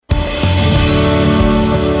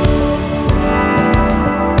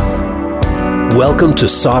Welcome to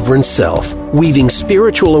Sovereign Self, weaving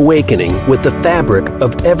spiritual awakening with the fabric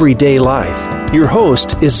of everyday life. Your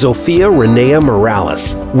host is Zofia Renea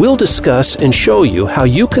Morales. We'll discuss and show you how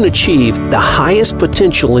you can achieve the highest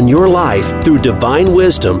potential in your life through divine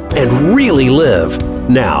wisdom and really live.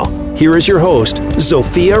 Now, here is your host,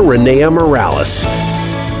 Zofia Renea Morales.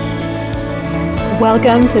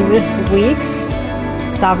 Welcome to this week's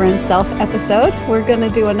Sovereign Self episode. We're going to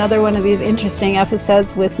do another one of these interesting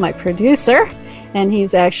episodes with my producer, and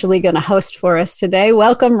he's actually going to host for us today.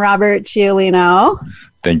 Welcome, Robert Giolino.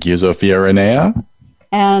 Thank you, Zofia Renea.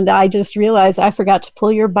 And I just realized I forgot to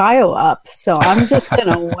pull your bio up, so I'm just going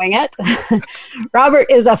to wing it. Robert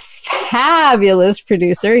is a fabulous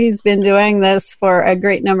producer. He's been doing this for a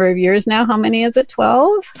great number of years now. How many is it,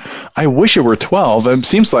 12? I wish it were 12. It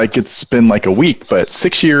seems like it's been like a week, but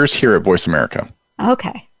 6 years here at Voice America.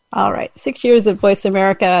 Okay. All right. 6 years at Voice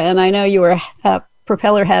America. And I know you were a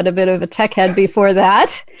propeller head, a bit of a tech head before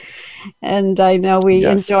that. And I know we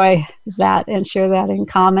enjoy that and share that in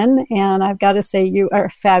common. And I've got to say, you are a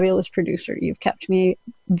fabulous producer. You've kept me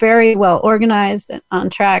very well organized and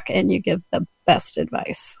on track, and you give the best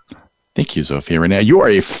advice. Thank you, Zofia Renea. You are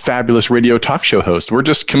a fabulous radio talk show host. We're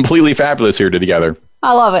just completely fabulous here together.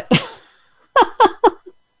 I love it.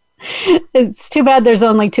 It's too bad there's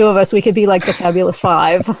only two of us. We could be like the Fabulous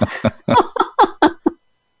Five.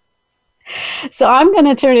 So I'm going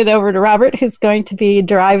to turn it over to Robert, who's going to be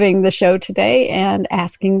driving the show today and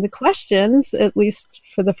asking the questions, at least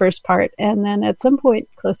for the first part. And then at some point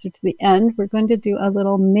closer to the end, we're going to do a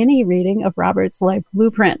little mini reading of Robert's life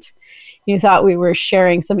blueprint. You thought we were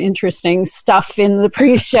sharing some interesting stuff in the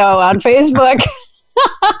pre-show on Facebook.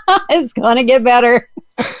 It's going to get better.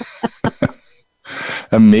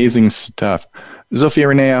 Amazing stuff. Zofia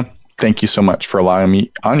Renea, thank you so much for allowing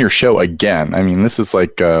me on your show again. I mean, this is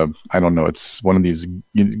like, I don't know, it's one of these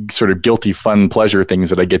sort of guilty, fun, pleasure things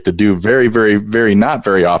that I get to do very, very, very, not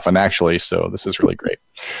very often, actually. So this is really great.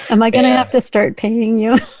 Am I going to have to start paying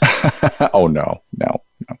you? Oh, no,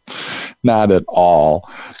 not at all.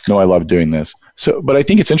 No, I love doing this. So, but I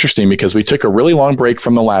think it's interesting because we took a really long break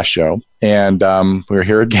from the last show, and we're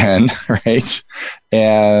here again, right?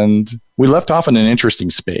 And we left off in an interesting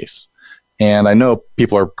space. And I know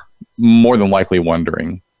people are more than likely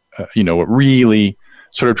wondering, what really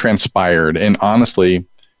sort of transpired. And honestly,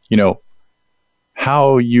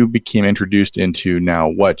 how you became introduced into now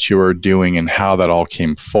what you are doing and how that all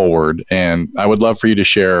came forward. And I would love for you to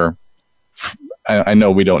share. I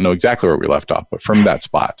know we don't know exactly where we left off, but from that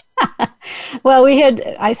spot. Well,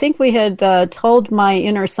 I think we had told my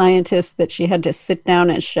inner scientist that she had to sit down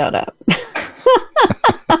and shut up.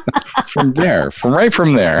 From there. From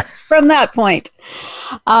that point.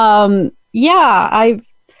 I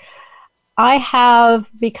have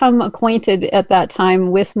become acquainted at that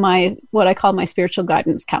time with what I call my spiritual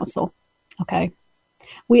guidance council. Okay.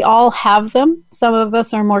 We all have them. Some of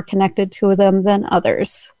us are more connected to them than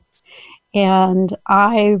others. And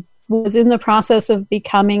I was in the process of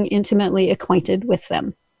becoming intimately acquainted with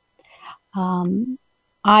them.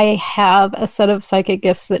 I have a set of psychic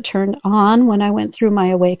gifts that turned on when I went through my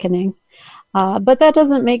awakening. But that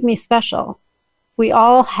doesn't make me special. We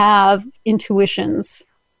all have intuitions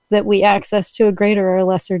that we access to a greater or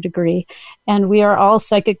lesser degree, and we are all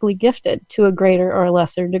psychically gifted to a greater or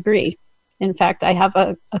lesser degree. In fact, I have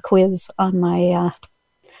a quiz on my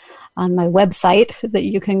website that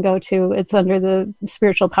you can go to. It's under the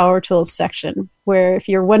Spiritual Power Tools section, where if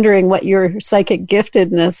you're wondering what your psychic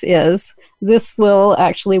giftedness is, this will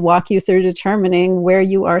actually walk you through determining where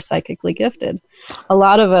you are psychically gifted. A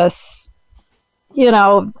lot of us,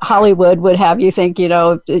 Hollywood would have you think,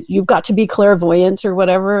 you've got to be clairvoyant or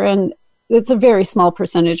whatever. And it's a very small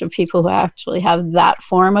percentage of people who actually have that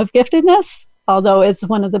form of giftedness, although it's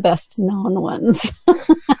one of the best known ones.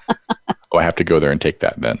 Oh, I have to go there and take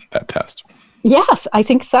that test. Yes, I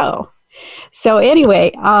think so. So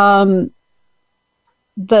anyway,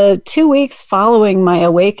 the 2 weeks following my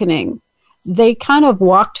awakening, they kind of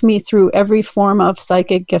walked me through every form of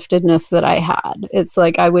psychic giftedness that I had. It's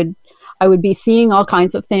like I would be seeing all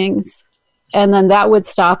kinds of things, and then that would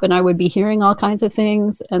stop, and I would be hearing all kinds of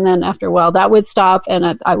things, and then after a while that would stop,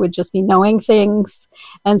 and I would just be knowing things.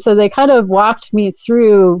 And so they kind of walked me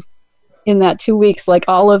through in that 2 weeks, like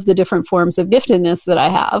all of the different forms of giftedness that I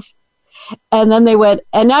have. And then they went,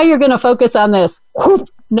 and now you're going to focus on this, whoop,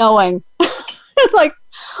 knowing. It's like,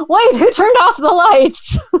 wait, who turned off the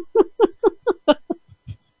lights?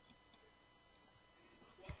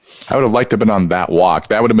 I would have liked to have been on that walk.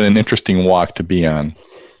 That would have been an interesting walk to be on.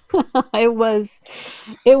 It was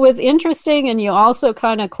interesting, and you also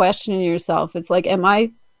kind of question yourself. It's like, am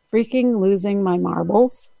I freaking losing my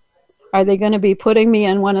marbles? Are they going to be putting me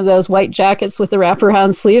in one of those white jackets with the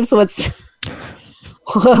wraparound sleeves?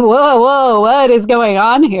 Whoa, what is going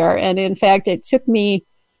on here? And in fact, it took me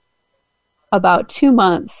about 2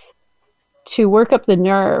 months to work up the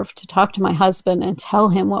nerve to talk to my husband and tell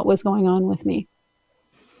him what was going on with me.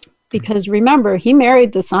 Because remember, he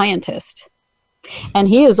married the scientist, and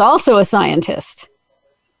he is also a scientist.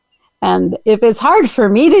 And if it's hard for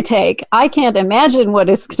me to take, I can't imagine what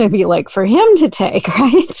it's going to be like for him to take,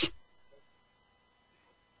 right?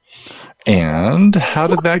 And how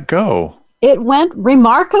did that go? It went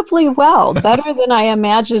remarkably well, better than I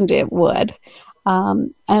imagined it would.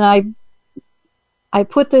 And I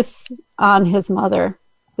put this on his mother,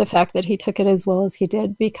 the fact that he took it as well as he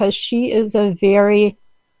did, because she is a very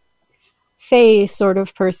fae sort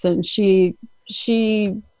of person. She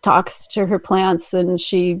talks to her plants, and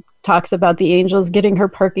she talks about the angels getting her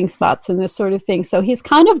parking spots and this sort of thing. So he's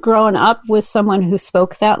kind of grown up with someone who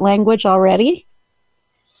spoke that language already.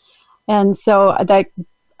 And so that,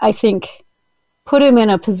 I think, put him in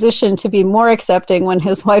a position to be more accepting when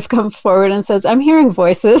his wife comes forward and says, I'm hearing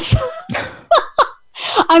voices.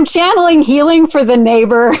 I'm channeling healing for the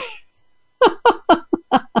neighbor.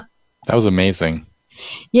 That was amazing.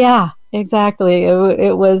 Yeah, exactly.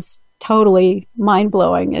 It was totally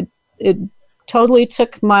mind-blowing. It totally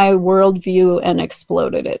took my worldview and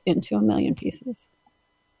exploded it into a million pieces.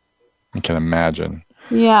 I can imagine.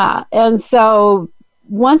 Yeah. And so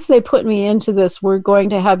once they put me into this, we're going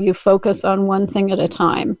to have you focus on one thing at a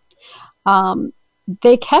time.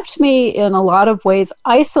 They kept me in a lot of ways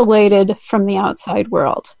isolated from the outside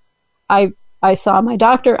world. I saw my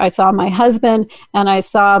doctor, I saw my husband, and I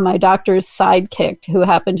saw my doctor's sidekick, who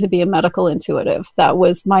happened to be a medical intuitive. That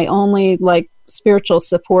was my only spiritual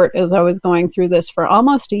support as I was going through this for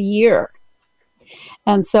almost a year.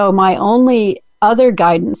 And so my only other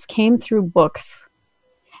guidance came through books.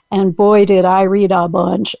 And boy, did I read a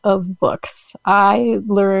bunch of books. I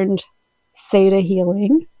learned theta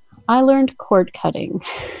healing. I learned cord cutting.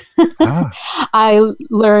 I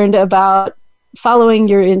learned about following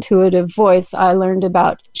your intuitive voice. I learned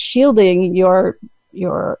about shielding your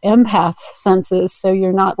empath senses so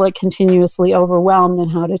you're not continuously overwhelmed,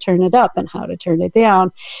 and how to turn it up and how to turn it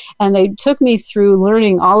down. And they took me through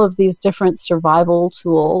learning all of these different survival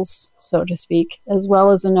tools, so to speak, as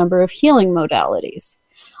well as a number of healing modalities,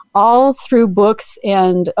 all through books.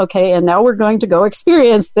 And now we're going to go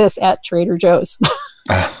experience this at Trader Joe's.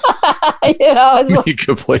 It's a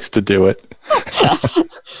good place to do it.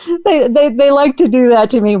 They like to do that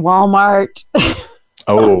to me. Walmart,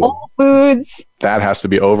 Whole Foods. That has to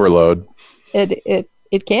be overload.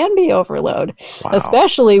 It can be overload, wow.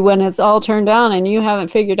 Especially when it's all turned down and you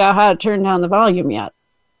haven't figured out how to turn down the volume yet.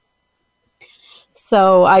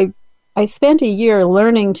 So I spent a year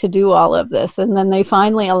learning to do all of this, and then they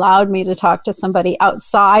finally allowed me to talk to somebody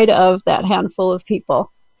outside of that handful of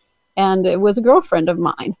people. And it was a girlfriend of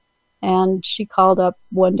mine. And she called up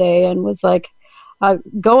one day and was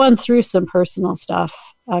going through some personal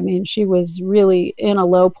stuff. I mean, she was really in a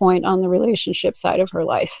low point on the relationship side of her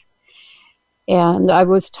life. And I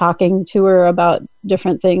was talking to her about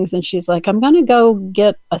different things. And she's like, I'm going to go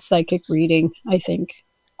get a psychic reading, I think,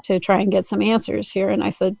 to try and get some answers here. And I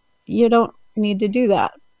said, you don't need to do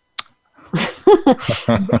that.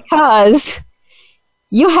 Because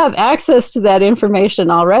you have access to that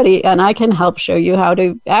information already, and I can help show you how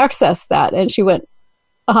to access that. And she went,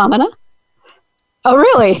 Ahamana? Oh,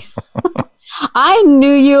 really? I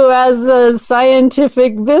knew you as a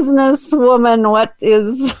scientific businesswoman. What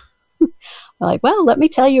is... I'm like, well, let me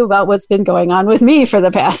tell you about what's been going on with me for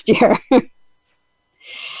the past year.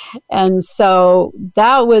 And so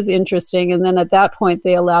that was interesting. And then at that point,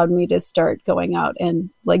 they allowed me to start going out and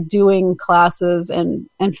doing classes and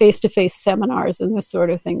face-to-face seminars and this sort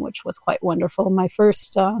of thing, which was quite wonderful. My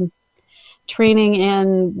first training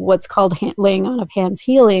in what's called laying on of hands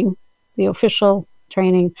healing, the official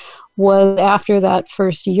training, was after that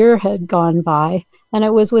first year had gone by. And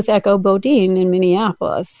it was with Echo Bodine in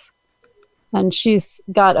Minneapolis. And she's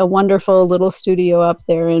got a wonderful little studio up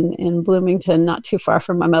there in Bloomington, not too far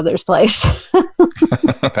from my mother's place.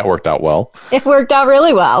 That worked out well. It worked out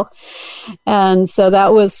really well. And so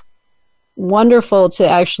that was wonderful to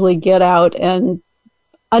actually get out and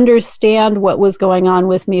understand what was going on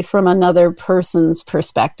with me from another person's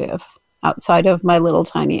perspective outside of my little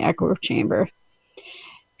tiny echo chamber.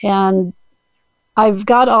 And I've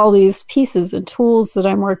got all these pieces and tools that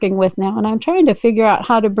I'm working with now, and I'm trying to figure out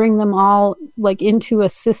how to bring them all into a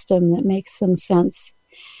system that makes some sense.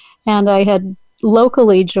 And I had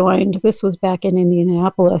locally joined, this was back in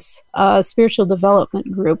Indianapolis, a spiritual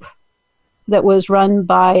development group that was run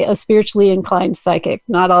by a spiritually inclined psychic.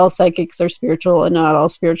 Not all psychics are spiritual, and not all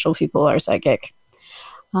spiritual people are psychic.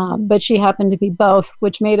 But she happened to be both,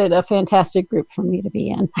 which made it a fantastic group for me to be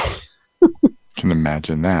in. Can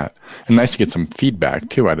imagine that. And nice to get some feedback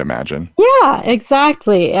too, I'd imagine. Yeah,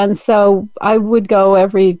 exactly. And so I would go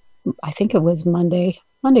I think it was Monday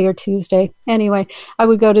or Tuesday. Anyway, I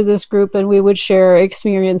would go to this group and we would share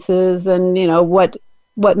experiences and,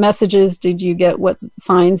 what messages did you get? What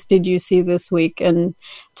signs did you see this week? And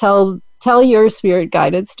tell your spirit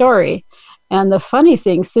guided story. And the funny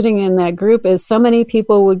thing sitting in that group is so many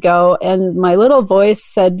people would go and my little voice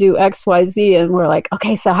said, do X, Y, Z. And we're like,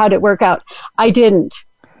 okay, so how'd it work out? I didn't.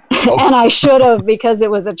 Oh. And I should have because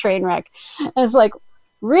it was a train wreck. And it's like,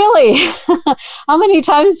 really? How many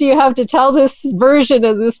times do you have to tell this version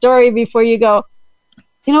of the story before you go,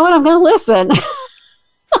 you know what, I'm going to listen?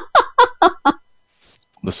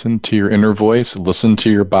 Listen to your inner voice, listen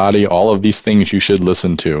to your body, all of these things you should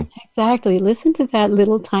listen to. Exactly. Listen to that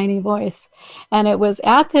little tiny voice. And it was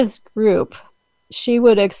at this group, she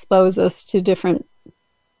would expose us to different,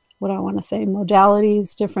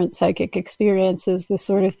 modalities, different psychic experiences, this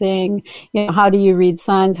sort of thing. How do you read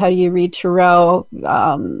signs? How do you read tarot?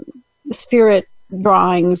 Spirit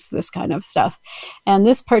drawings, this kind of stuff. And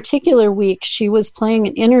this particular week, she was playing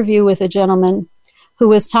an interview with a gentleman who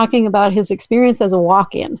was talking about his experience as a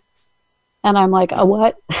walk-in. And I'm like, a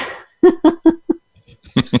what?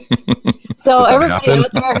 So everybody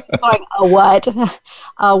out there is going, a what?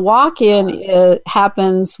 A walk-in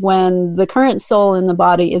happens when the current soul in the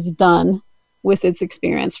body is done with its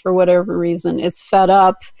experience for whatever reason. It's fed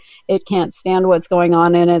up. It can't stand what's going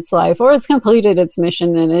on in its life, or it's completed its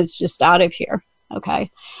mission and it's just out of here. Okay.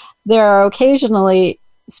 There are occasionally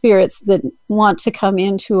spirits that want to come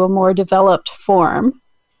into a more developed form.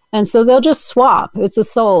 And so they'll just swap. It's a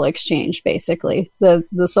soul exchange, basically. The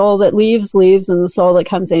soul that leaves, and the soul that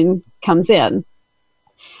comes in, comes in.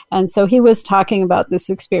 And so he was talking about this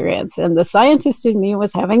experience, and the scientist in me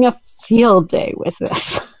was having a field day with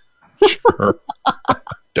this. Sure.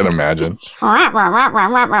 Can imagine.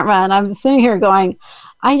 And I'm sitting here going,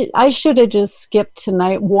 I should have just skipped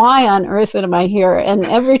tonight. Why on earth am I here? And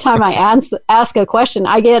every time I ask a question,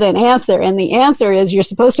 I get an answer. And the answer is, you're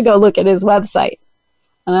supposed to go look at his website.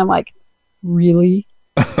 And I'm like, really?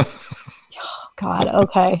 Oh, God,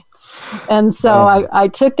 okay. And so I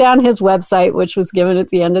took down his website, which was given at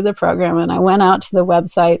the end of the program, and I went out to the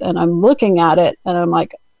website, and I'm looking at it, and I'm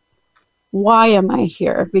like, why am I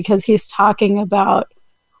here? Because he's talking about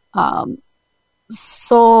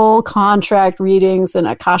soul contract readings and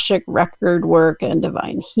Akashic record work and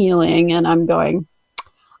divine healing. And I'm going,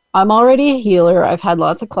 I'm already a healer. I've had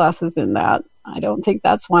lots of classes in that. I don't think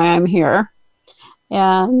that's why I'm here.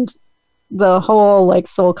 And the whole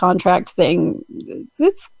soul contract thing,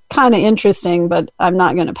 it's kind of interesting, but I'm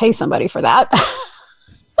not going to pay somebody for that.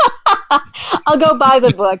 I'll go buy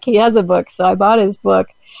the book. He has a book. So I bought his book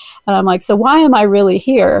and I'm like, so why am I really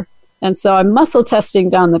here? And so I'm muscle testing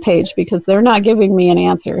down the page because they're not giving me an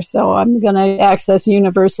answer. So I'm going to access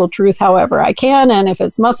universal truth however I can. And if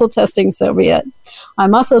it's muscle testing, so be it. I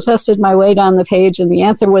muscle tested my way down the page and the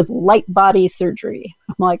answer was light body surgery.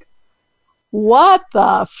 I'm like, what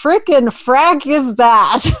the frickin' frack is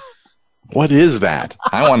that? What is that?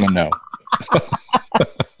 I want to know.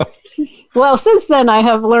 Well, since then, I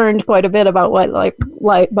have learned quite a bit about what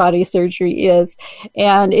light body surgery is.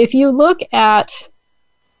 And if you look at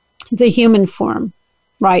the human form,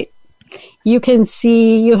 right, you can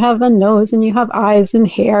see you have a nose and you have eyes and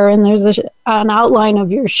hair, and there's an outline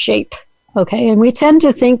of your shape. Okay, and we tend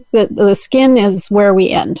to think that the skin is where we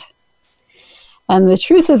end. And the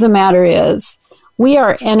truth of the matter is, we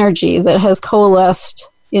are energy that has coalesced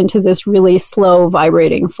into this really slow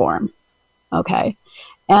vibrating form, okay?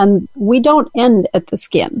 And we don't end at the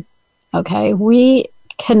skin, okay? We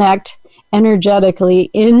connect energetically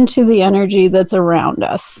into the energy that's around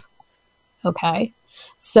us, okay?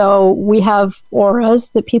 So we have auras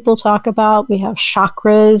that people talk about. We have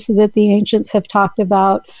chakras that the ancients have talked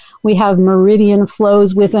about. We have meridian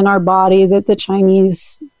flows within our body that the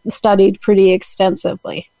Chinese studied pretty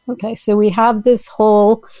extensively. Okay, so we have this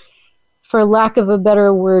whole, for lack of a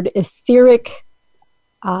better word, etheric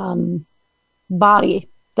body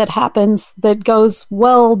that happens that goes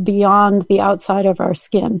well beyond the outside of our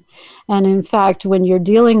skin. And in fact, when you're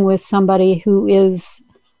dealing with somebody who is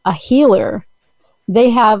a healer, they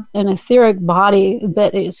have an etheric body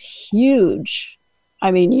that is huge.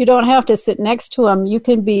 I mean, you don't have to sit next to them. You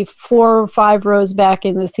can be 4 or 5 rows back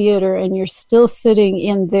in the theater and you're still sitting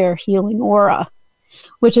in their healing aura,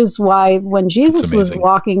 which is why when Jesus was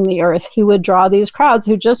walking the earth, he would draw these crowds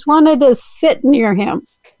who just wanted to sit near him.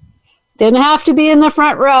 Didn't have to be in the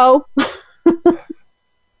front row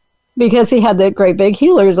because he had that great big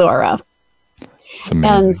healer's aura. It's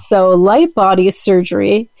amazing. And so light body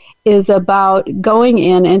surgery is about going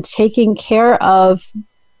in and taking care of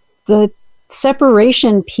the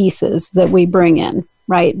separation pieces that we bring in,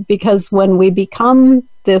 right? Because when we become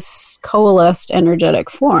this coalesced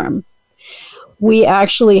energetic form, we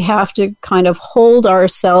actually have to kind of hold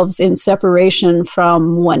ourselves in separation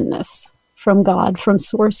from oneness, from God, from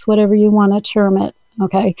source, whatever you want to term it,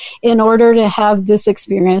 okay, in order to have this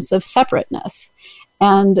experience of separateness.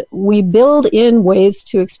 And we build in ways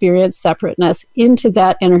to experience separateness into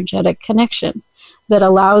that energetic connection that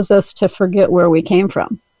allows us to forget where we came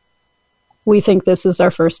from. We think this is our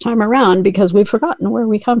first time around because we've forgotten where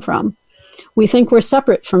we come from. We think we're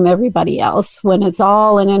separate from everybody else when it's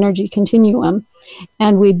all an energy continuum.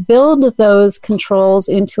 And we build those controls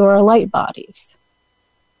into our light bodies.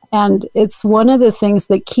 And it's one of the things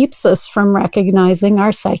that keeps us from recognizing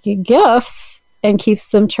our psychic gifts and keeps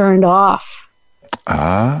them turned off.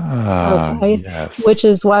 Okay? Yes. Which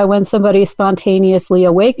is why when somebody spontaneously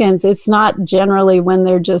awakens, it's not generally when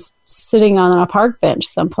they're just sitting on a park bench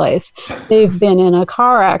someplace. They've been in a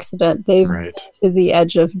car accident. They've been to the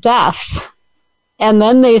edge of death. And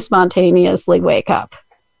then they spontaneously wake up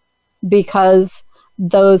because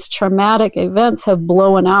those traumatic events have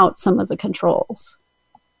blown out some of the controls.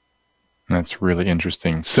 That's really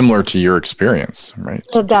interesting. Similar to your experience, right?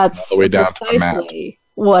 That's all the way down precisely to the mat.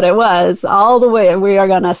 What it was. All the way. We are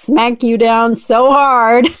going to smack you down so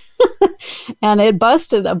hard. And it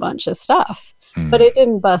busted a bunch of stuff. But it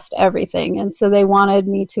didn't bust everything. And so they wanted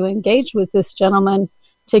me to engage with this gentleman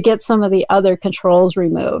to get some of the other controls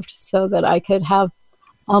removed so that I could have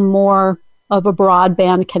a more of a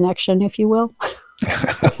broadband connection, if you will.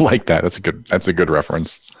 I like that. That's a good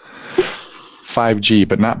reference. 5G,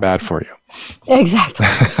 but not bad for you. Exactly.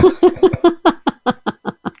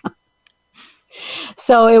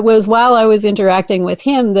 So it was while I was interacting with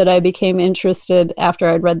him that I became interested, after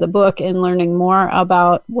I'd read the book, in learning more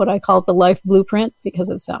about what I call the life blueprint, because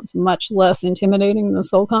it sounds much less intimidating than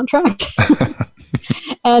soul contract.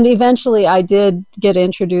 And eventually I did get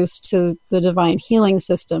introduced to the divine healing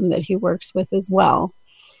system that he works with as well.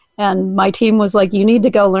 And my team was like, you need to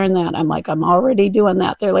go learn that. I'm like, I'm already doing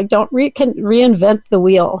that. They're like, don't reinvent the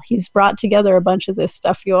wheel. He's brought together a bunch of this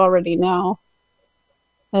stuff you already know.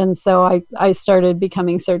 And so I started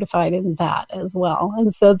becoming certified in that as well.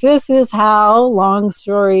 And so this is how, long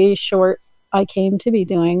story short, I came to be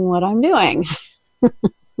doing what I'm doing. I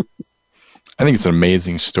think it's an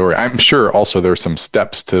amazing story. I'm sure also there are some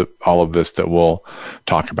steps to all of this that we'll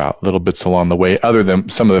talk about, little bits along the way, other than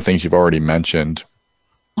some of the things you've already mentioned.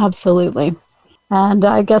 Absolutely. And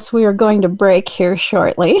I guess we are going to break here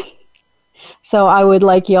shortly. So I would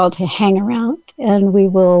like you all to hang around and we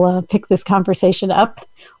will pick this conversation up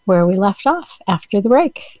where we left off after the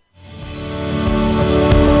break.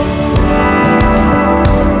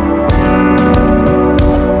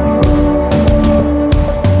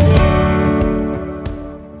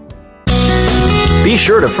 Be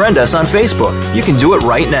sure to friend us on Facebook. You can do it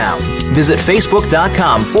right now. Visit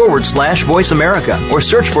facebook.com/Voice America or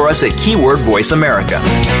search for us at keyword Voice America.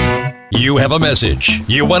 You have a message.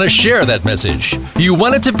 You want to share that message. You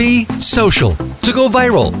want it to be social, to go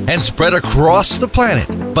viral, and spread across the planet.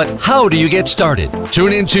 But how do you get started?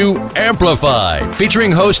 Tune into Amplify,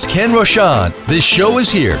 featuring host Ken Rochon. This show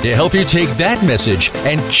is here to help you take that message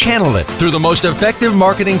and channel it through the most effective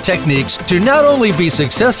marketing techniques to not only be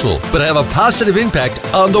successful, but have a positive impact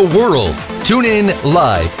on the world. Tune in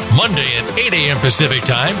live Monday at 8 a.m. Pacific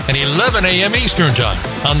Time and 11 a.m. Eastern Time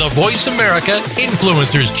on the Voice America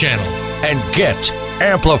Influencers Channel. and get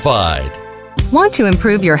amplified. Want to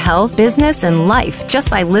improve your health, business, and life just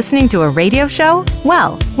by listening to a radio show?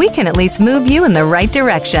 Well, we can at least move you in the right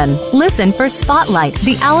direction. Listen for Spotlight,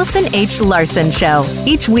 the Allison H. Larson Show.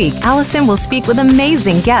 Each week, Allison will speak with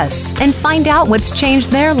amazing guests and find out what's changed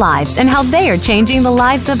their lives and how they are changing the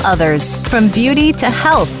lives of others. From beauty to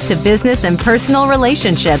health to business and personal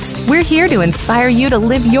relationships, we're here to inspire you to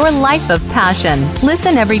live your life of passion.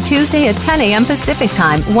 Listen every Tuesday at 10 a.m. Pacific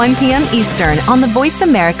Time, 1 p.m. Eastern on the Voice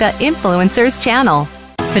America Influencers Channel.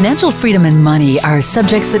 Financial freedom and money are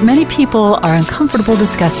subjects that many people are uncomfortable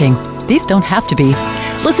discussing. These don't have to be.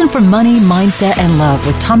 Listen for Money, Mindset, and Love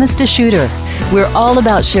with Thomas DeShooter. We're all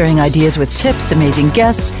about sharing ideas with tips, amazing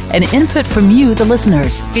guests, and input from you, the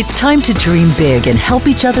listeners. It's time to dream big and help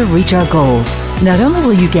each other reach our goals. Not only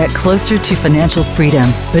will you get closer to financial freedom,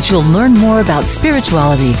 but you'll learn more about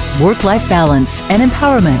spirituality, work-life balance, and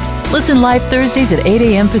empowerment. Listen live Thursdays at 8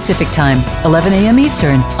 a.m. Pacific Time, 11 a.m.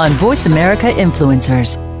 Eastern on Voice America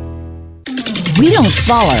Influencers. We don't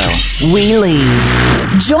follow, we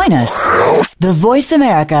lead. Join us, the Voice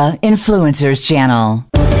America Influencers Channel.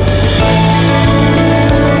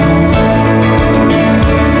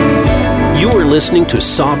 You are listening to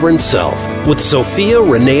Sovereign Self with Zofia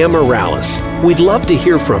Renea Morales. We'd love to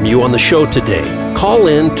hear from you on the show today. Call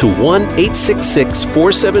in to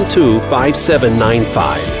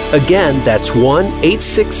 1-866-472-5795. Again, that's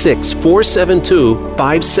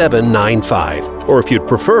 1-866-472-5795. Or if you'd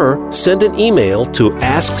prefer, send an email to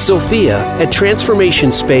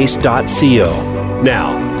askzofia@transformationspace.co.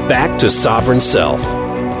 Now, back to Sovereign Self.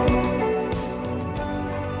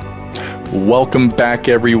 Welcome back,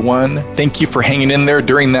 everyone. Thank you for hanging in there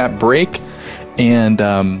during that break. And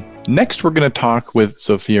next, we're going to talk with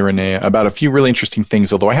Zofia Renea about a few really interesting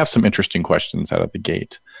things, although I have some interesting questions out of the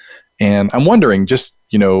gate. And I'm wondering, just,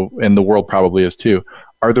 and the world probably is too,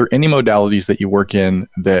 are there any modalities that you work in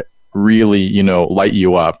that really, light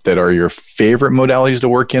you up, that are your favorite modalities to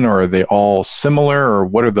work in, or are they all similar, or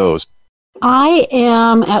what are those? I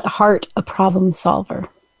am at heart a problem solver.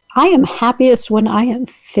 I am happiest when I am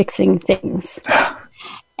fixing things.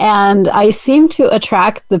 And I seem to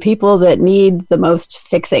attract the people that need the most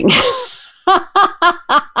fixing.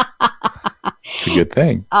 It's a good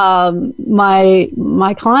thing.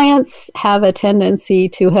 My clients have a tendency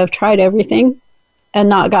to have tried everything and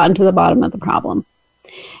not gotten to the bottom of the problem.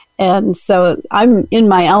 And so I'm in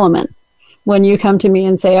my element when you come to me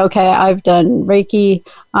and say, okay, I've done Reiki,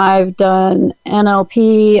 I've done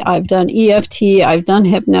NLP, I've done EFT, I've done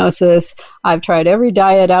hypnosis, I've tried every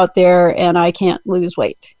diet out there, and I can't lose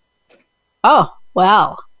weight. Oh,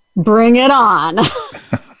 well, bring it on.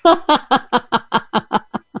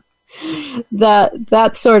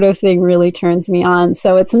 That sort of thing really turns me on.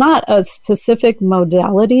 So it's not a specific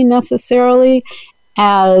modality necessarily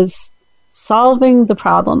as solving the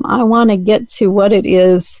problem. I want to get to what it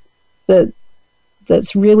is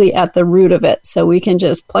that's really at the root of it, so we can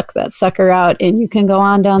just pluck that sucker out and you can go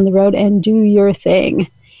on down the road and do your thing.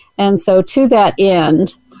 And so to that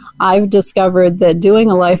end, I've discovered that doing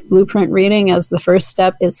a life blueprint reading as the first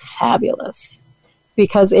step is fabulous,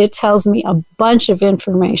 because it tells me a bunch of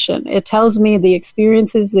information. It tells me the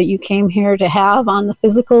experiences that you came here to have on the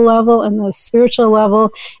physical level and the spiritual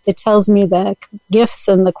level. It tells me the gifts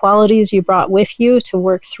and the qualities you brought with you to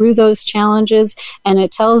work through those challenges. And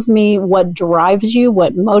it tells me what drives you,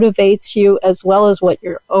 what motivates you, as well as what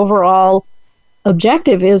your overall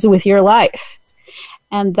objective is with your life.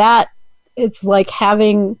 And that, it's like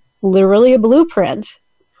having literally a blueprint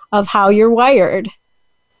of how you're wired.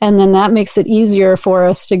 And then that makes it easier for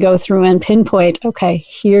us to go through and pinpoint, okay,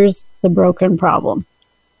 here's the broken problem.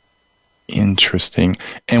 Interesting.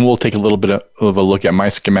 And we'll take a little bit of a look at my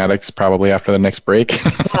schematics probably after the next break.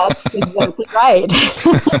 That's exactly right.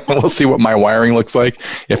 We'll see what my wiring looks like,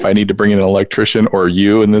 if I need to bring in an electrician or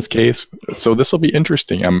you in this case. So this will be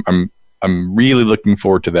interesting. I'm really looking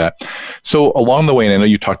forward to that. So along the way, and I know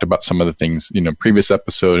you talked about some of the things, previous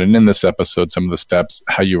episode and in this episode, some of the steps,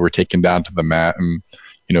 how you were taken down to the mat and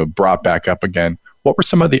brought back up again. What were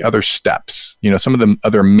some of the other steps, some of the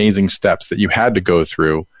other amazing steps that you had to go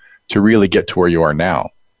through to really get to where you are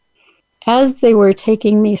now? As they were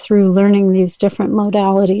taking me through learning these different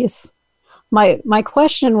modalities, my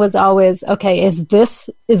question was always, okay, is this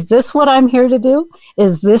what I'm here to do?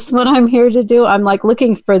 Is this what I'm here to do? I'm like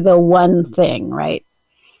looking for the one thing, right?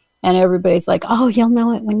 And everybody's like, oh, you'll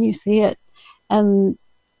know it when you see it. And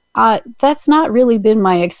that's not really been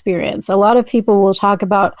my experience. A lot of people will talk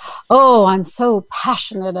about, oh, I'm so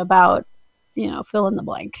passionate about, fill in the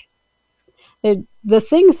blank. The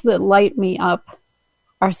things that light me up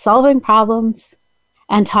are solving problems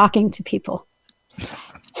and talking to people.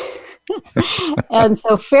 And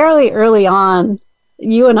so fairly early on,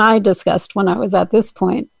 you and I discussed when I was at this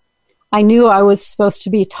point, I knew I was supposed to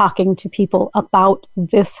be talking to people about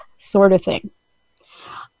this sort of thing.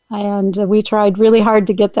 And we tried really hard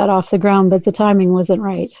to get that off the ground, but the timing wasn't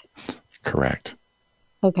right. Correct.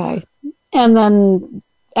 Okay. And then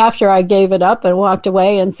after I gave it up and walked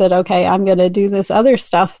away and said, okay, I'm going to do this other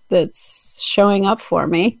stuff that's showing up for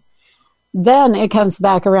me, then it comes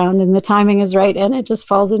back around and the timing is right and it just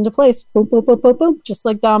falls into place. Boom, boom, boom, boom, boom, just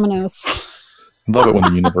like dominoes. I love it when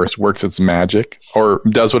the universe works its magic or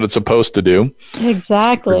does what it's supposed to do.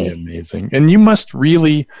 Exactly. It's pretty amazing. And there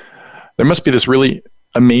must be this really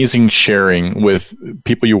amazing sharing with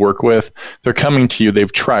people you work with. They're coming to you,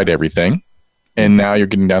 they've tried everything, and now you're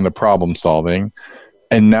getting down to problem solving,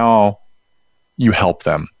 and now you help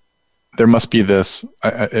them. There must be this,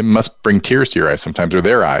 it must bring tears to your eyes sometimes, or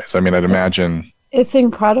their eyes. I mean, I'd imagine. It's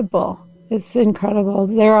incredible. It's incredible.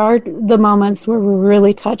 There are the moments where we're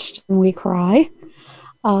really touched and we cry.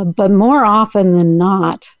 But more often than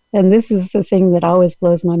not, and this is the thing that always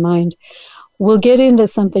blows my mind, we'll get into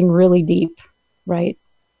something really deep, right?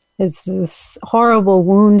 It's this horrible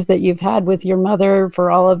wound that you've had with your mother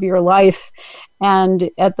for all of your life.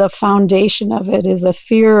 And at the foundation of it is a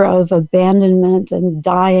fear of abandonment and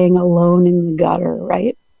dying alone in the gutter,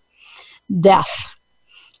 right? Death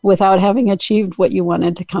without having achieved what you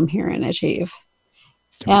wanted to come here and achieve.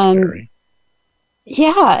 That's scary.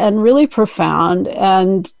 Yeah, and really profound.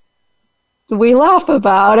 And we laugh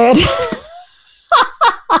about it.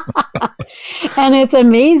 And it's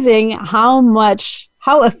amazing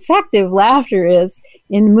how effective laughter is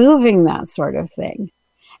in moving that sort of thing.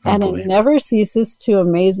 And it never ceases to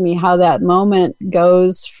amaze me how that moment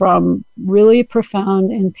goes from really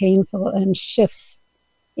profound and painful and shifts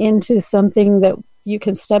into something that you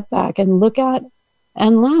can step back and look at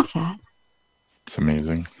and laugh at. It's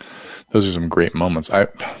amazing. Those are some great moments. And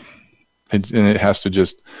it has to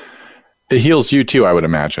it heals you too, I would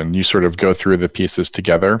imagine. You sort of go through the pieces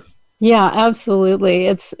together. Yeah, absolutely.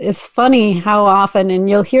 It's funny how often, and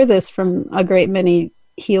you'll hear this from a great many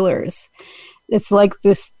healers, it's like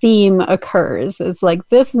this theme occurs. It's like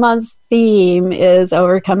this month's theme is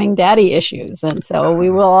overcoming daddy issues. And so we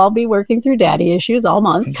will all be working through daddy issues all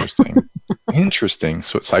month. Interesting.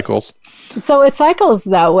 So it cycles? So it cycles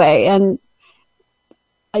that way. And,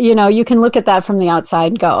 you can look at that from the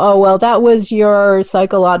outside and go, oh, well, that was your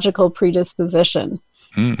psychological predisposition.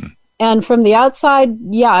 And from the outside,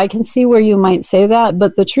 yeah, I can see where you might say that.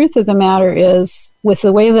 But the truth of the matter is, with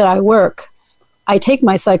the way that I work, I take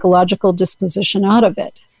my psychological disposition out of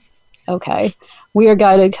it. Okay. We are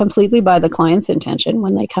guided completely by the client's intention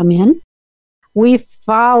when they come in. We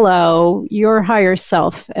follow your higher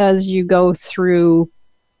self as you go through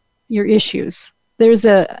your issues. There's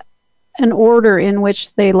an order in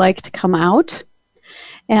which they like to come out.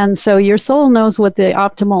 And so your soul knows what the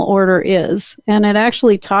optimal order is. And it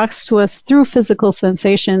actually talks to us through physical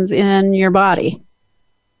sensations in your body.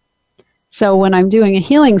 So when I'm doing a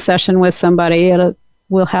healing session with somebody,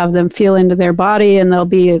 we'll have them feel into their body, and there'll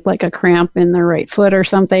be like a cramp in their right foot or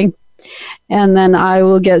something. And then I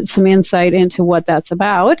will get some insight into what that's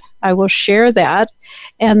about. I will share that.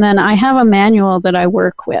 And then I have a manual that I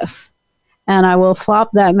work with. And I will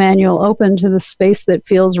flop that manual open to the space that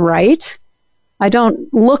feels right. I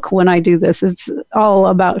don't look when I do this. It's all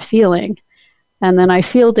about feeling. And then I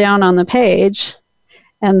feel down on the page.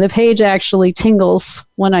 And the page actually tingles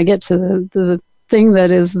when I get to the thing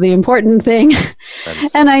that is the important thing.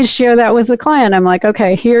 And I share that with the client. I'm like,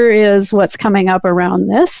 okay, here is what's coming up around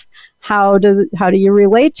this. How do you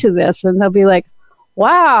relate to this? And they'll be like,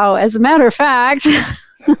 wow, as a matter of fact.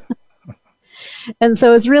 And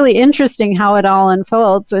so it's really interesting how it all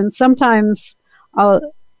unfolds. And sometimes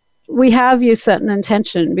we have you set an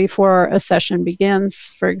intention before a session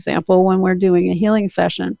begins, for example, when we're doing a healing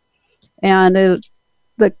session. And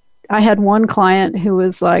I had one client who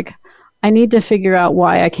was like, I need to figure out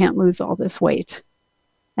why I can't lose all this weight.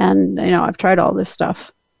 And, I've tried all this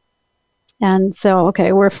stuff. And so,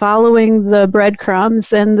 okay, we're following the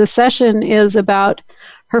breadcrumbs, and the session is about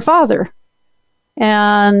her father.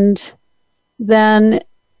 And then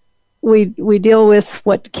we deal with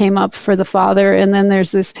what came up for the father, and then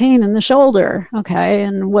there's this pain in the shoulder, okay?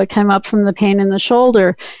 And what came up from the pain in the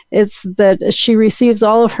shoulder, it's that she receives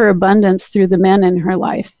all of her abundance through the men in her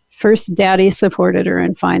life. First, daddy supported her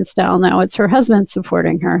in fine style. Now it's her husband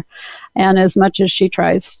supporting her. And as much as she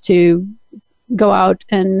tries to go out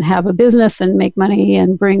and have a business and make money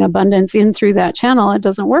and bring abundance in through that channel, it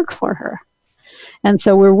doesn't work for her. And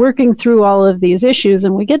so we're working through all of these issues,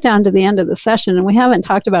 and we get down to the end of the session, and we haven't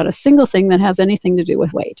talked about a single thing that has anything to do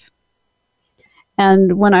with weight.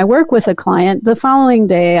 And when I work with a client, the following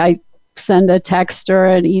day, I send a text or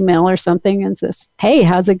an email or something and says, hey,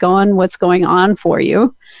 how's it going? What's going on for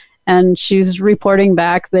you? And she's reporting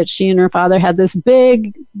back that she and her father had this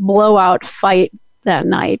big blowout fight that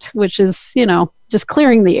night, which is, just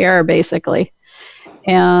clearing the air, basically.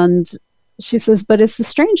 And she says, but it's the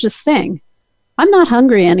strangest thing. I'm not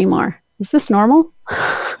hungry anymore. Is this normal?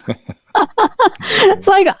 It's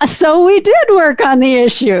like, so we did work on the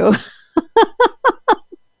issue.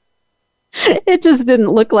 It just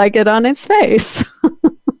didn't look like it on its face.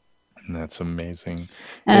 That's amazing.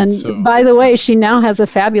 And by the way, she now has a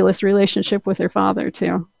fabulous relationship with her father,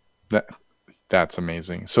 too. That's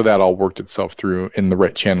amazing. So that all worked itself through in the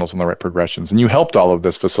right channels and the right progressions. And you helped all of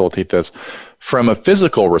this, facilitate this from a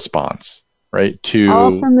physical response, right?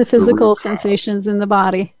 All from the physical sensations in the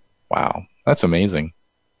body. Wow. That's amazing.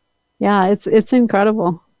 Yeah, it's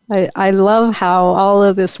incredible. I love how all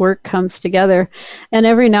of this work comes together. And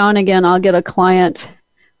every now and again, I'll get a client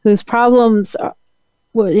whose problems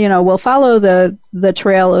we'll follow the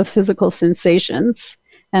trail of physical sensations,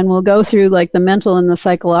 and we'll go through like the mental and the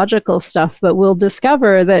psychological stuff, but we'll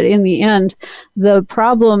discover that in the end, the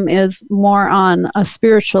problem is more on a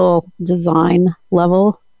spiritual design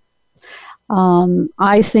level.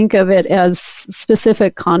 I think of it as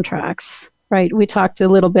specific contracts, right? We talked a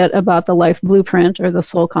little bit about the life blueprint or the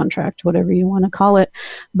soul contract, whatever you want to call it,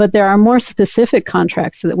 but there are more specific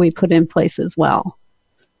contracts that we put in place as well.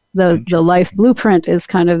 The life blueprint is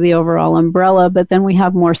kind of the overall umbrella, but then we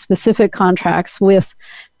have more specific contracts with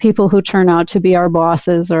people who turn out to be our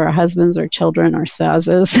bosses or our husbands or children or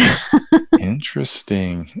spouses.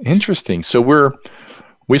 Interesting. So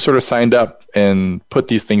we sort of signed up and put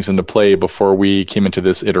these things into play before we came into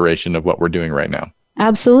this iteration of what we're doing right now.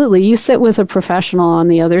 Absolutely. You sit with a professional on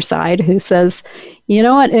the other side who says, you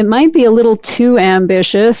know what, it might be a little too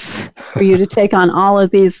ambitious for you to take on all of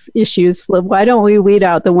these issues. Why don't we weed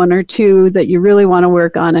out the one or two that you really want to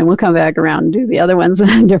work on, and we'll come back around and do the other ones in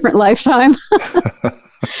a different lifetime?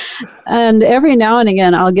 And every now and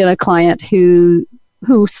again, I'll get a client who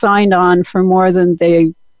signed on for more than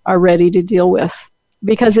they are ready to deal with,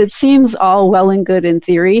 because it seems all well and good in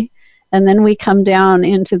theory. And then we come down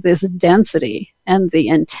into this density and the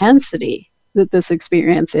intensity that this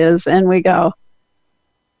experience is, and we go,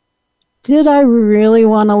 did I really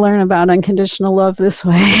want to learn about unconditional love this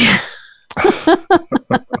way? Maybe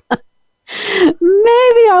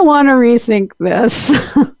I want to rethink this.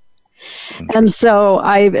 And so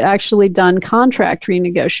I've actually done contract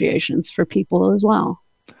renegotiations for people as well.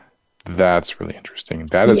 That's really interesting.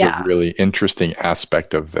 That is a really interesting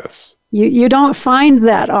aspect of this. You don't find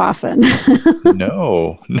that often.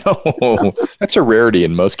 No. That's a rarity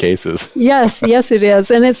in most cases. Yes, it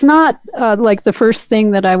is. And it's not like the first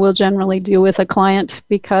thing that I will generally do with a client,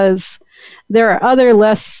 because there are other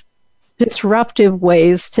less disruptive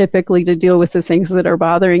ways typically to deal with the things that are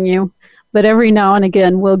bothering you. But every now and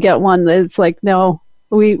again, we'll get one that's like, no,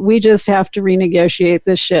 we just have to renegotiate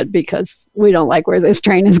this shit because we don't like where this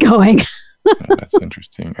train is going. That's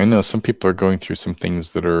interesting. I know some people are going through some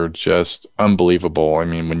things that are just unbelievable. I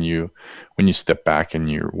mean, when you step back and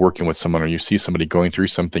you're working with someone, or you see somebody going through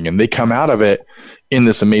something and they come out of it in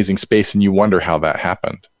this amazing space, and you wonder how that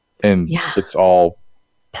happened. And it's all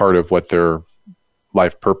part of what their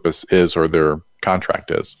life purpose is, or their contract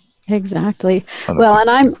is. Exactly. Well,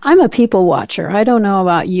 and I'm a people watcher. I don't know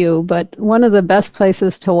about you, but one of the best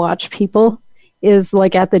places to watch people is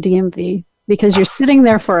like at the DMV, because you're sitting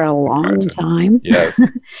there for a long time. Yes.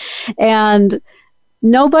 And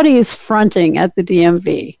nobody's fronting at the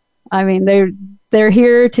DMV. I mean, they're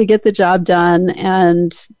here to get the job done,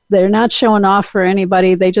 and they're not showing off for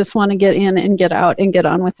anybody. They just want to get in and get out and get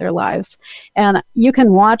on with their lives. And you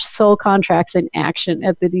can watch soul contracts in action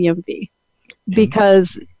at the DMV,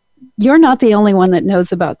 because you're not the only one that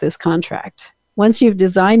knows about this contract. Once you've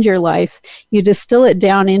designed your life, you distill it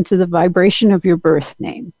down into the vibration of your birth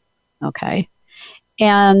name. Okay.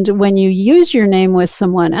 And when you use your name with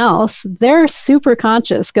someone else, their super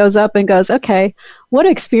conscious goes up and goes, okay, what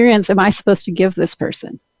experience am I supposed to give this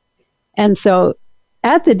person? And so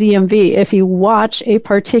at the DMV, if you watch a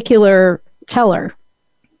particular teller,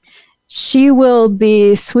 she will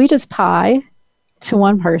be sweet as pie to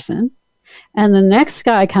one person, and the next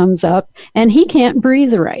guy comes up and he can't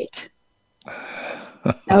breathe right.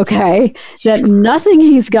 Okay, that nothing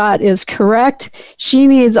he's got is correct. She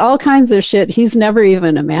needs all kinds of shit he's never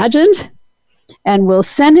even imagined, and we'll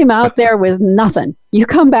send him out there with nothing. You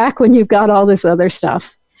come back when you've got all this other stuff.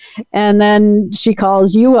 And then she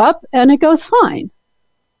calls you up and it goes fine.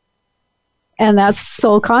 And that's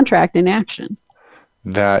soul contract in action.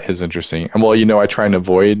 That is interesting. And well, I try and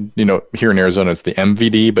avoid, here in Arizona, it's the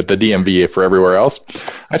MVD, but the DMV for everywhere else.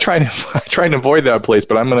 I try and avoid that place,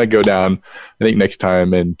 but I'm going to go down, I think, next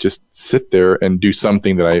time and just sit there and do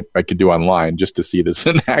something that I could do online just to see this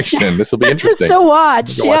in action. This will be interesting. Just to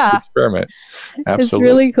watch. The experiment. Absolutely. It's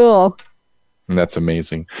really cool. And that's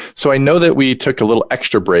amazing. So I know that we took a little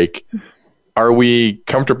extra break. Are we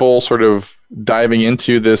comfortable sort of diving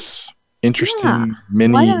into this interesting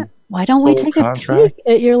mini Why don't we take a peek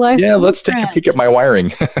at your life? Yeah, let's take a peek at my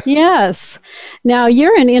wiring. Yes. Now,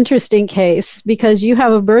 you're an interesting case because you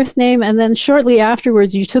have a birth name, and then shortly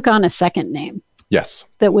afterwards, you took on a second name. Yes.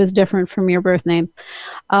 That was different from your birth name.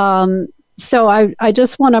 So I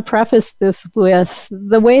just want to preface this with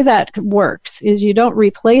the way that works is you don't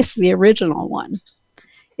replace the original one.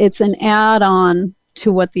 It's an add-on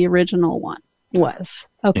to what the original one was.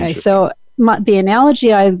 Okay, so the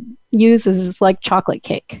analogy I use is like chocolate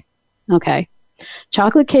cake. Okay.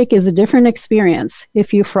 Chocolate cake is a different experience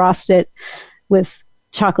if you frost it with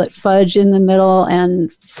chocolate fudge in the middle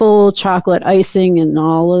and full chocolate icing and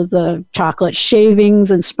all of the chocolate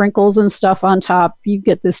shavings and sprinkles and stuff on top, you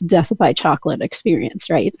get this death by chocolate experience,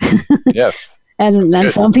 right? Yes. And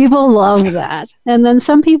then some people love that. And then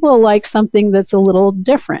some people like something that's a little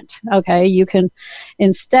different. Okay, you can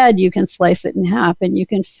slice it in half and you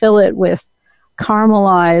can fill it with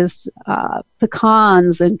caramelized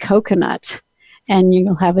pecans and coconut, and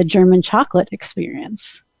you'll have a German chocolate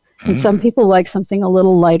experience. And some people like something a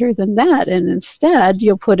little lighter than that, and instead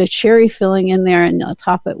you'll put a cherry filling in there and you'll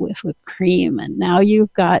top it with whipped cream, and now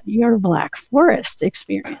you've got your Black Forest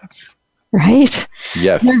experience. Right?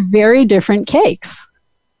 Yes. They're very different cakes,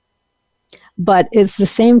 but it's the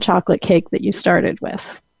same chocolate cake that you started with.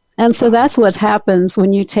 And so that's what happens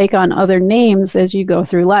when you take on other names as you go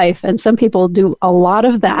through life. And some people do a lot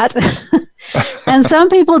of that, and some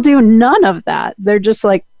people do none of that. They're just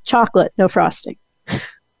like chocolate, no frosting.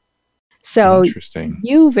 So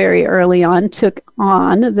you very early on took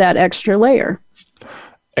on that extra layer.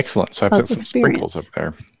 Excellent. So I've got some sprinkles up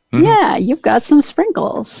there. Mm-hmm. Yeah, you've got some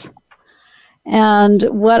sprinkles. And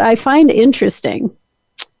what I find interesting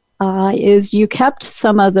is you kept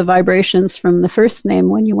some of the vibrations from the first name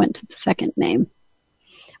when you went to the second name,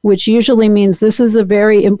 which usually means this is a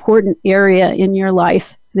very important area in your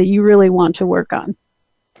life that you really want to work on.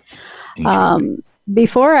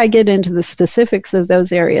 Before I get into the specifics of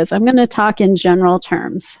those areas, I'm going to talk in general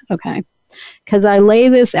terms, okay? Because I lay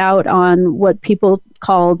this out on what people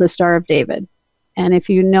call the Star of David. And if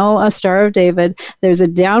you know a Star of David, there's a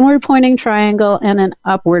downward pointing triangle and an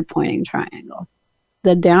upward pointing triangle.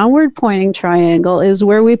 The downward pointing triangle is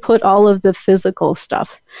where we put all of the physical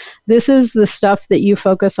stuff. This is the stuff that you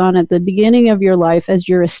focus on at the beginning of your life as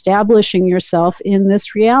you're establishing yourself in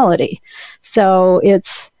this reality. So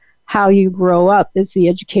it's how you grow up. It's the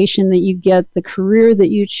education that you get, the career that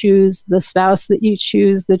you choose, the spouse that you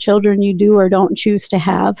choose, the children you do or don't choose to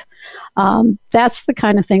have. That's the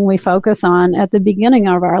kind of thing we focus on at the beginning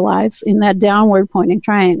of our lives in that downward pointing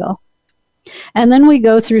triangle. And then we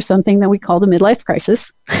go through something that we call the midlife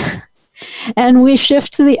crisis. And we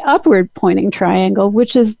shift to the upward pointing triangle,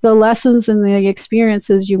 which is the lessons and the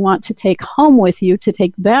experiences you want to take home with you, to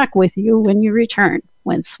take back with you when you return,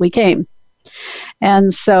 whence we came.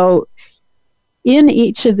 And so in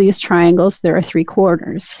each of these triangles, there are 3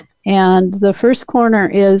 corners. And the first corner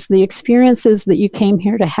is the experiences that you came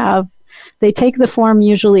here to have. They take the form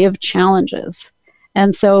usually of challenges.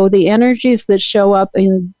 And so the energies that show up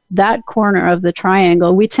in that corner of the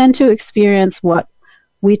triangle, we tend to experience what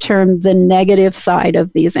we term the negative side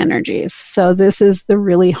of these energies. So this is the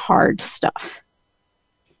really hard stuff.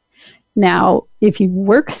 Now, if you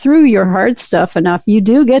work through your hard stuff enough, you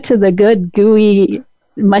do get to the good, gooey,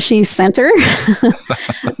 mushy center,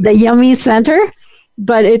 the yummy center,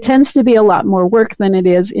 but it tends to be a lot more work than it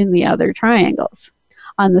is in the other triangles.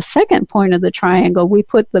 On the second point of the triangle, we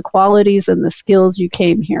put the qualities and the skills you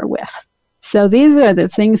came here with. So these are the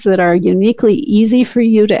things that are uniquely easy for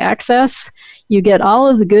you to access. You get all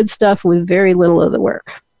of the good stuff with very little of the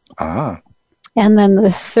work. And then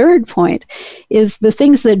the third point is the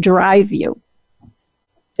things that drive you,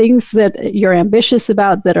 things that you're ambitious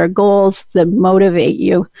about, that are goals that motivate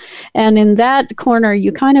you. And in that corner,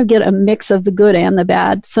 you kind of get a mix of the good and the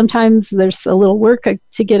bad. Sometimes there's a little work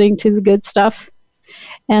to getting to the good stuff.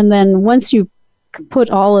 And then once you put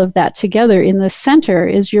all of that together, in the center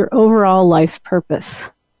is your overall life purpose.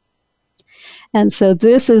 And so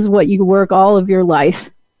this is what you work all of your life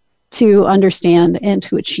to understand and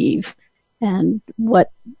to achieve, and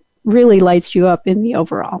what really lights you up in the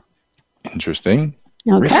overall. Interesting.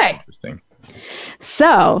 Okay. Really interesting.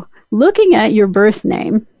 So, looking at your birth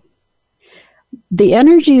name, the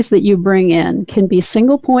energies that you bring in can be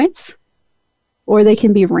single points or they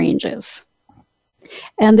can be ranges.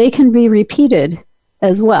 And they can be repeated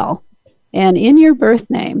as well. And in your birth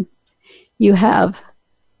name, you have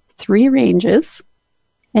 3 ranges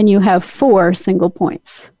and you have 4 single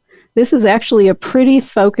points. This is actually a pretty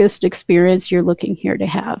focused experience you're looking here to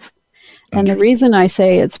have. And the reason I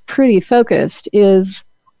say it's pretty focused is,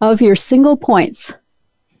 of your single points,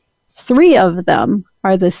 3 of them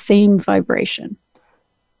are the same vibration.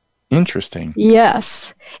 Interesting.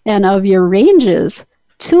 Yes. And of your ranges,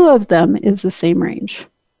 2 of them is the same range.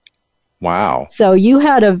 Wow. So you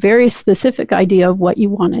had a very specific idea of what you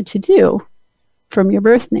wanted to do from your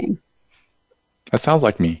birth name. That sounds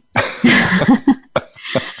like me.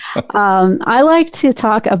 I like to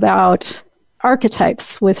talk about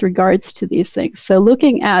archetypes with regards to these things. So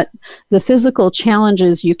looking at the physical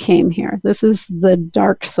challenges you came here, this is the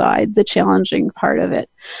dark side, the challenging part of it.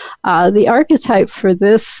 The archetype for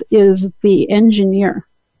this is the engineer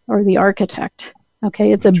or the architect.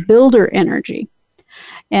 Okay, it's a builder energy.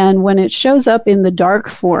 And when it shows up in the dark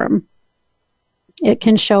form, it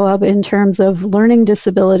can show up in terms of learning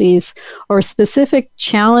disabilities or specific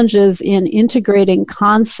challenges in integrating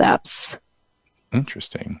concepts.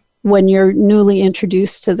 Interesting. When you're newly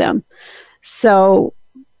introduced to them. So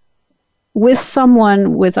with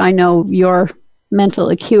someone with, I know, your mental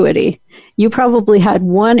acuity, you probably had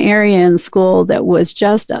one area in school that was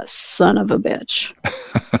just a son of a bitch.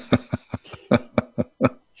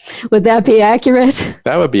 Would that be accurate?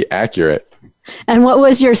 That would be accurate. And what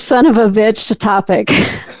was your son of a bitch topic?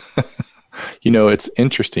 It's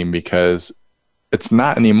interesting because it's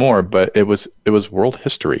not anymore, but it was world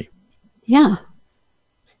history. Yeah.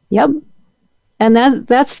 Yep. And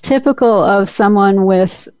that's typical of someone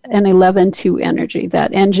with an 11-2 energy,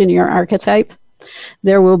 that engineer archetype.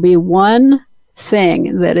 There will be one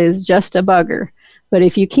thing that is just a bugger, but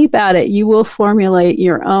if you keep at it, you will formulate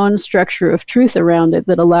your own structure of truth around it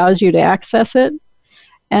that allows you to access it.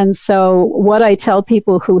 And so what I tell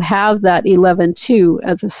people who have that 11-2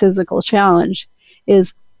 as a physical challenge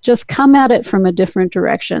is just come at it from a different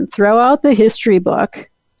direction. Throw out the history book,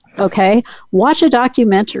 okay? Watch a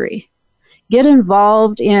documentary. Get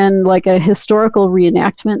involved in like a historical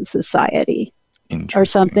reenactment society or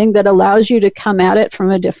something that allows you to come at it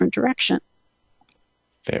from a different direction.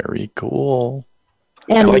 Very cool.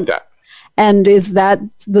 And, I like that. And is that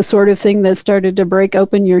the sort of thing that started to break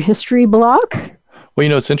open your history block?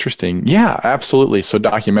 Well, it's interesting. Yeah, absolutely. So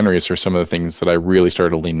documentaries are some of the things that I really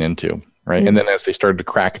started to lean into, right? Mm-hmm. And then as they started to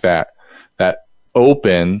crack that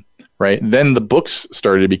open, right, then the books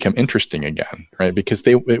started to become interesting again, right? Because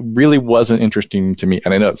it really wasn't interesting to me.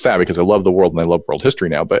 And I know it's sad because I love the world and I love world history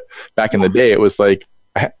now. But back in the day, it was like,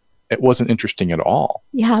 it wasn't interesting at all.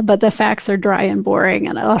 Yeah, but the facts are dry and boring.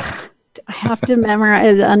 And I have to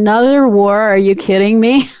memorize another war. Are you kidding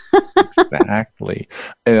me? Exactly.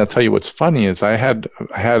 And I'll tell you what's funny is I had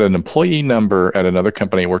an employee number at another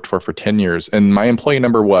company I worked for 10 years. And my employee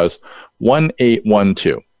number was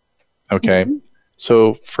 1812. Okay. Mm-hmm.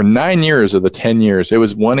 So for 9 years of the 10 years, it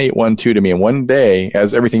was 1812 to me. And one day,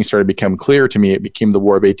 as everything started to become clear to me, it became the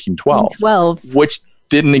War of 1812, which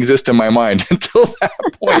didn't exist in my mind until that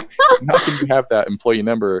point. How can you have that employee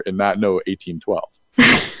number and not know 1812?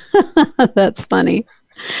 That's funny.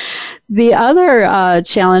 The other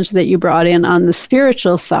challenge that you brought in on the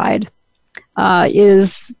spiritual side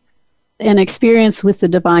is an experience with the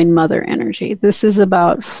Divine Mother energy. This is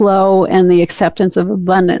about flow and the acceptance of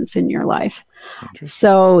abundance in your life.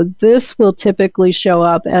 So this will typically show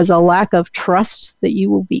up as a lack of trust that you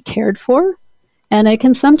will be cared for, and it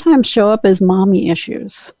can sometimes show up as mommy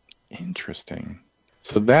issues. Interesting.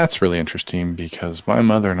 So that's really interesting because my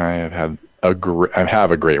mother and I have a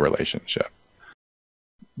great relationship.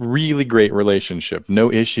 Really great relationship.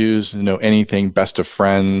 No issues, no anything, best of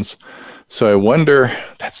friends. So I wonder,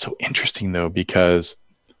 that's so interesting though, because...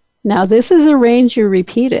 Now this is a range you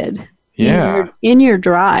repeated. Yeah. In your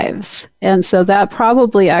drives. And so that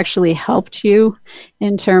probably actually helped you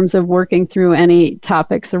in terms of working through any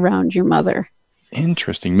topics around your mother.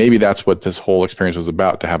 Interesting. Maybe that's what this whole experience was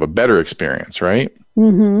about, to have a better experience, right?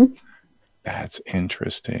 Mm-hmm. That's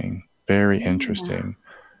interesting. Very interesting.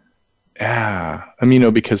 Yeah. I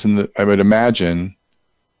mean, because I would imagine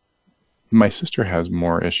my sister has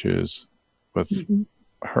more issues with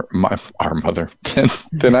our mother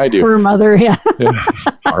than I do. Her mother, yeah.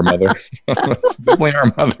 Our mother. It's definitely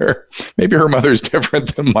our mother. Maybe her mother is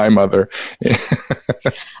different than my mother.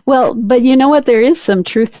 Well, but you know what? There is some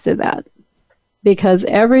truth to that because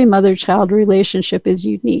every mother-child relationship is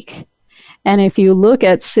unique. And if you look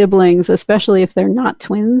at siblings, especially if they're not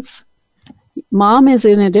twins, mom is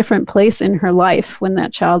in a different place in her life when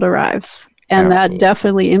that child arrives. And Absolutely. That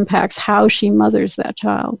definitely impacts how she mothers that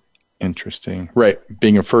child. Interesting. Right.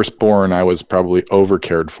 Being a firstborn, I was probably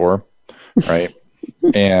over-cared for, right?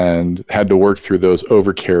 And had to work through those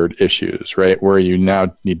over-cared issues, right? Where you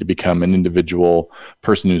now need to become an individual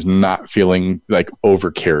person who's not feeling like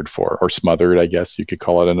over-cared for or smothered, I guess you could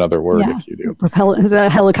call it another word if you do. A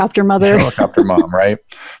helicopter mother. Helicopter mom, right?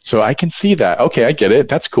 So I can see that. Okay, I get it.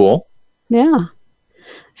 That's cool. Yeah.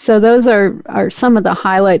 So those are some of the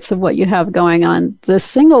highlights of what you have going on. The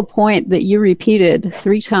single point that you repeated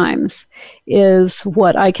 3 times is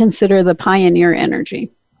what I consider the pioneer energy.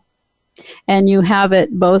 And you have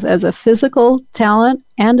it both as a physical talent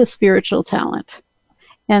and a spiritual talent.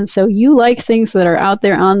 And so you like things that are out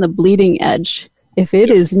there on the bleeding edge. If it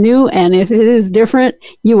is new and if it is different,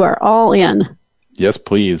 you are all in. Yes,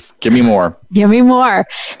 please. Give me more. Give me more.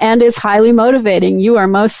 And it's highly motivating. You are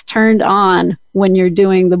most turned on when you're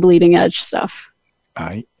doing the bleeding edge stuff.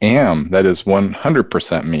 I am. That is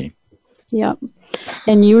 100% me. Yep.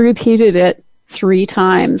 And you repeated it 3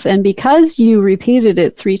 times. And because you repeated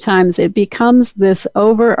it 3 times, it becomes this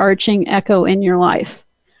overarching echo in your life.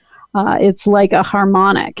 It's like a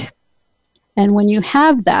harmonic. And when you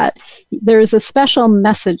have that, there's a special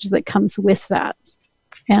message that comes with that.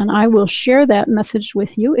 And I will share that message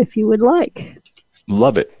with you if you would like.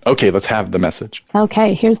 Love it. Okay, let's have the message.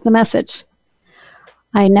 Okay, here's the message.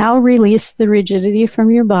 I now release the rigidity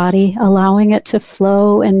from your body, allowing it to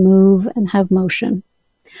flow and move and have motion.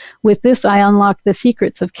 With this, I unlock the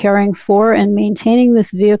secrets of caring for and maintaining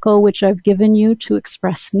this vehicle which I've given you to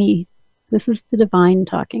express me. This is the divine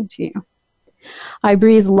talking to you. I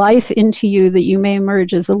breathe life into you that you may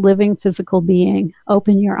emerge as a living physical being.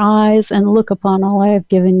 Open your eyes and look upon all I have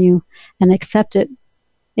given you and accept it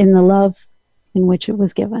in the love in which it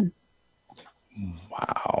was given.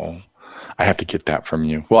 Wow. I have to get that from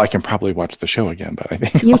you. Well, I can probably watch the show again, but I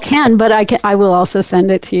think you can, but I will also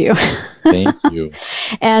send it to you. Thank you.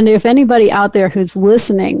 And if anybody out there who's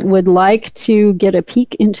listening would like to get a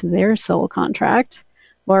peek into their soul contract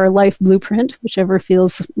or life blueprint, whichever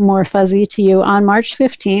feels more fuzzy to you, on March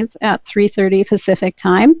 15th at 3:30 Pacific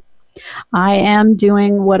time, I am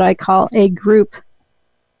doing what I call a group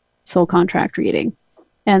soul contract reading.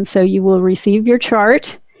 And so you will receive your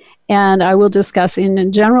chart, and I will discuss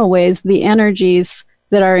in general ways the energies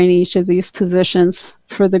that are in each of these positions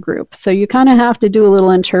for the group. So you kind of have to do a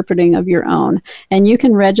little interpreting of your own. And you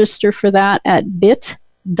can register for that at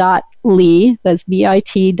bit.ly, that's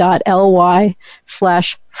bit.ly/free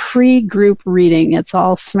group reading. It's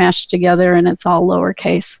all smashed together and it's all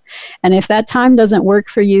lowercase. And if that time doesn't work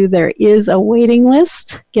for you, there is a waiting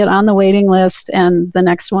list. Get on the waiting list, and the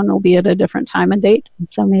next one will be at a different time and date.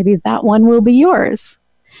 So maybe that one will be yours.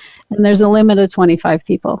 And there's a limit of 25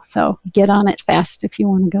 people. So get on it fast if you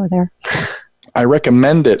want to go there. I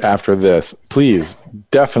recommend it after this. Please,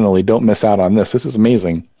 definitely don't miss out on this. This is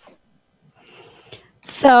amazing.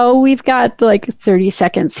 So we've got like 30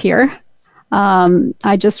 seconds here.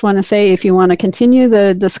 I just want to say, if you want to continue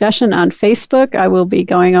the discussion on Facebook, I will be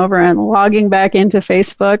going over and logging back into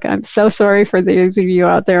Facebook. I'm so sorry for those of you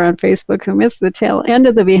out there on Facebook who missed the tail end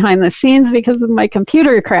of the behind the scenes because of my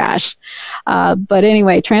computer crash. But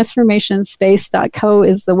anyway, transformationspace.co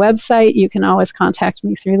is the website. You can always contact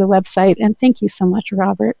me through the website. And thank you so much,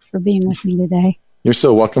 Robert, for being with me today. You're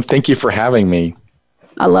so welcome. Thank you for having me.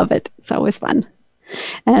 I love it. It's always fun.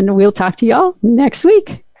 And we'll talk to y'all next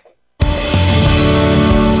week.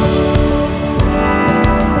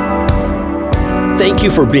 Thank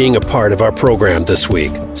you for being a part of our program this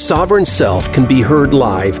week. Sovereign Self can be heard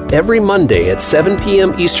live every Monday at 7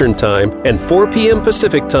 p.m. Eastern Time and 4 p.m.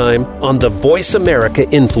 Pacific Time on the Voice America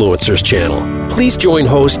Influencers channel. Please join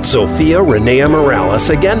host Zofia Renea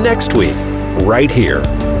Morales again next week, right here